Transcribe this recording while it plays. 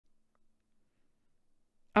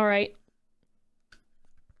Alright.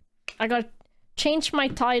 I gotta change my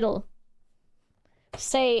title.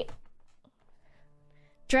 Say...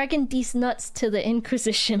 Dragging these nuts to the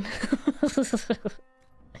Inquisition.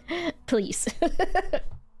 Please.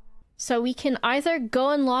 So we can either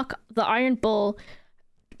go unlock the Iron Bull,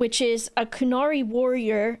 which is a Kunari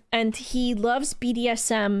warrior, and he loves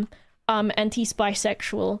BDSM, and he's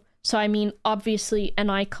bisexual. So I mean, obviously an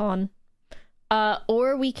icon.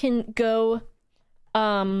 Or we can go,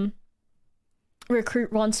 recruit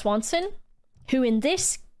Ron Swanson, who in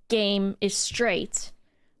this game is straight,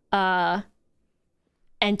 and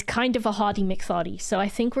kind of a hottie McThotty. So I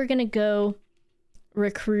think we're gonna go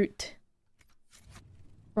recruit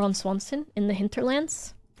Ron Swanson in the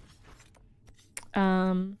hinterlands.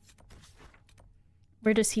 Where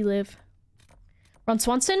does he live? Ron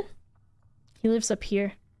Swanson? He lives up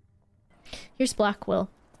here. Here's Blackwell.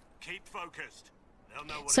 Keep focused.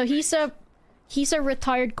 So he's a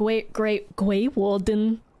retired Grey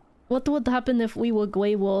Warden. What would happen if we were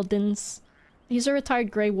Grey Wardens? He's a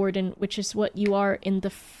retired Grey Warden, which is what you are in the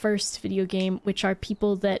first video game, which are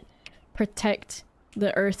people that protect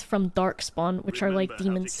the Earth from Darkspawn, which are like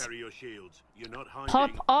demons.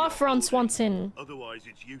 Pop off, Ron Swanson! Otherwise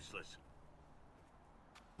it's useless.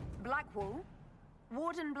 Blackwall?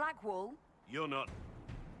 Warden Blackwall? You're not.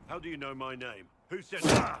 How do you know my name? Who said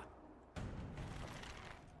that?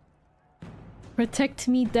 Protect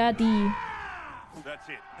me, Daddy. That's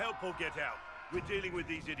it. Help or get out. We're dealing with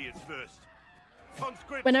these idiots first.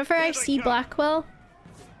 Conscripts, Whenever I see Blackwell,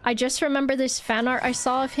 I just remember this fan art I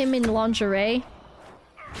saw of him in lingerie.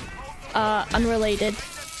 Unrelated.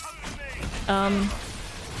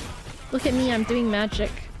 Look at me, I'm doing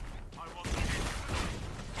magic.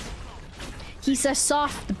 He's a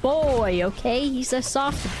soft boy, okay? He's a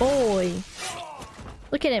soft boy.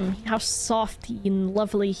 Look at him, how soft and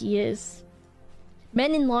lovely he is.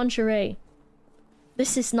 Men in lingerie.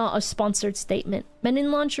 This is not a sponsored statement. Men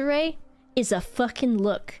in lingerie is a fucking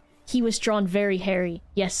look. He was drawn very hairy.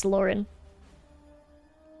 Yes, Lauren.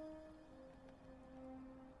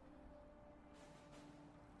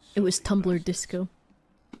 It was Tumblr disco.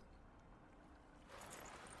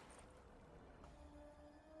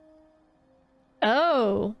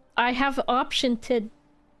 Oh, I have option to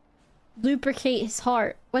lubricate his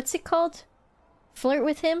heart. What's it called? Flirt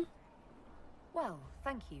with him? Well,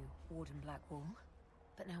 thank you, Warden Blackwall.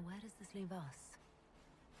 But now where does this leave us?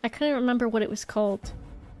 I couldn't remember what it was called.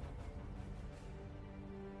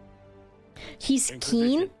 He's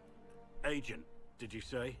keen? Agent, did you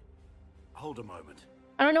say? Hold a moment.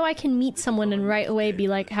 I don't know, I can meet someone and right away be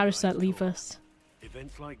like, how does that leave us?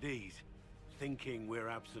 Events like these, thinking we're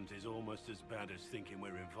absent is almost as bad as thinking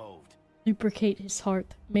we're involved. Lubricate his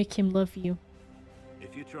heart. Make him love you.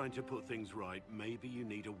 If you're trying to put things right, maybe you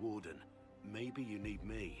need a warden. Maybe you need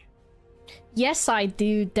me. Yes, I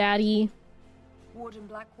do, Daddy. Warden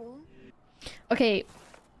Blackwall? Okay.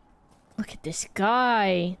 Look at this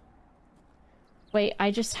guy. Wait,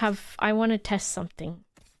 I want to test something.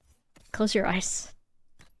 Close your eyes.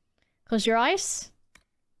 Close your eyes.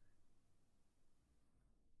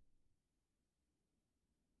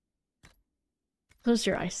 Close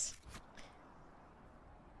your eyes.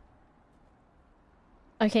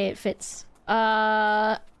 Okay, it fits.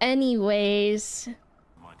 Anyways.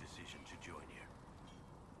 My decision to join you.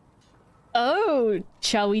 Oh,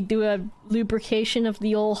 shall we do a lubrication of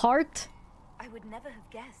the old heart? I would never have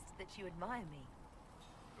guessed that you admire me.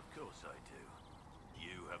 Of course I do.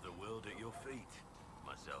 You have the world at your feet,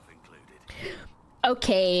 myself included.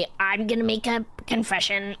 Okay, I'm gonna make a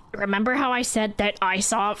confession. Remember how I said that I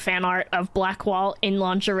saw fan art of Blackwall in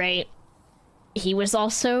lingerie? He was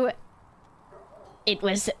also... It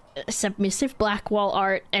was submissive Blackwall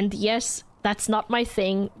art, and yes, that's not my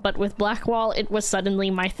thing, but with Blackwall, it was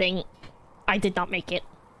suddenly my thing. I did not make it.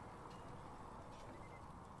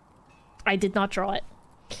 I did not draw it.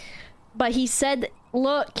 But he said,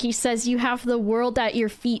 look, he says, you have the world at your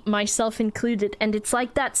feet, myself included. And it's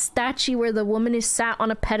like that statue where the woman is sat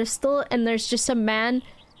on a pedestal and there's just a man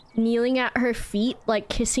kneeling at her feet, like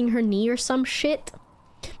kissing her knee or some shit.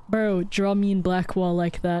 Bro, draw me in Blackwall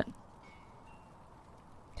like that.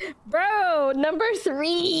 Bro, number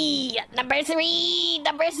 3! Number 3!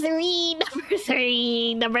 Number 3! Number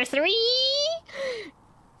 3! Number 3!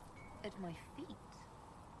 At my feet?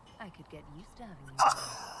 I could get used to having you.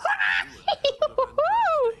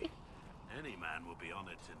 Any man will be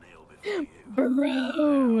honored to kneel before you.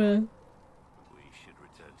 Bro! We should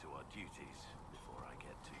return to our duties before I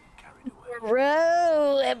get too carried away.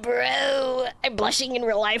 Bro! I'm blushing in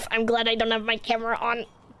real life. I'm glad I don't have my camera on.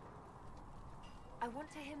 I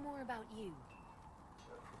want to hear more about you.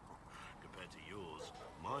 Compared to yours,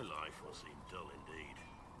 my My life will seem dull indeed.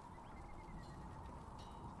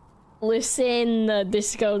 Listen,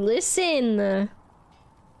 Disco, listen.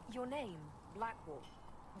 Your name, Blackwall,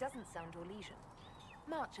 doesn't sound Orlesian.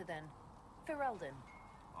 Marcher then. Ferelden.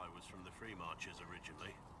 I was from the Free Marchers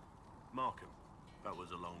originally. Markham. That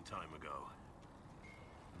was a long time ago.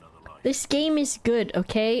 Another life. This game is good,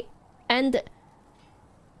 okay? And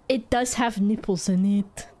it does have nipples in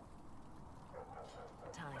it.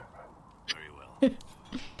 Time. Very well.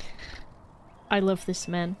 I love this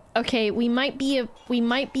man. Okay, we might be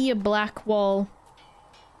a Blackwall.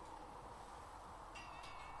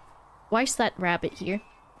 Why is that rabbit here?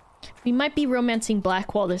 We might be romancing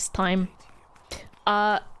Blackwall this time.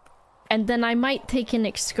 And then I might take an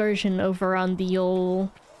excursion over on the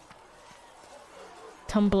old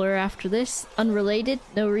Tumblr after this. Unrelated,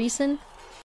 no reason.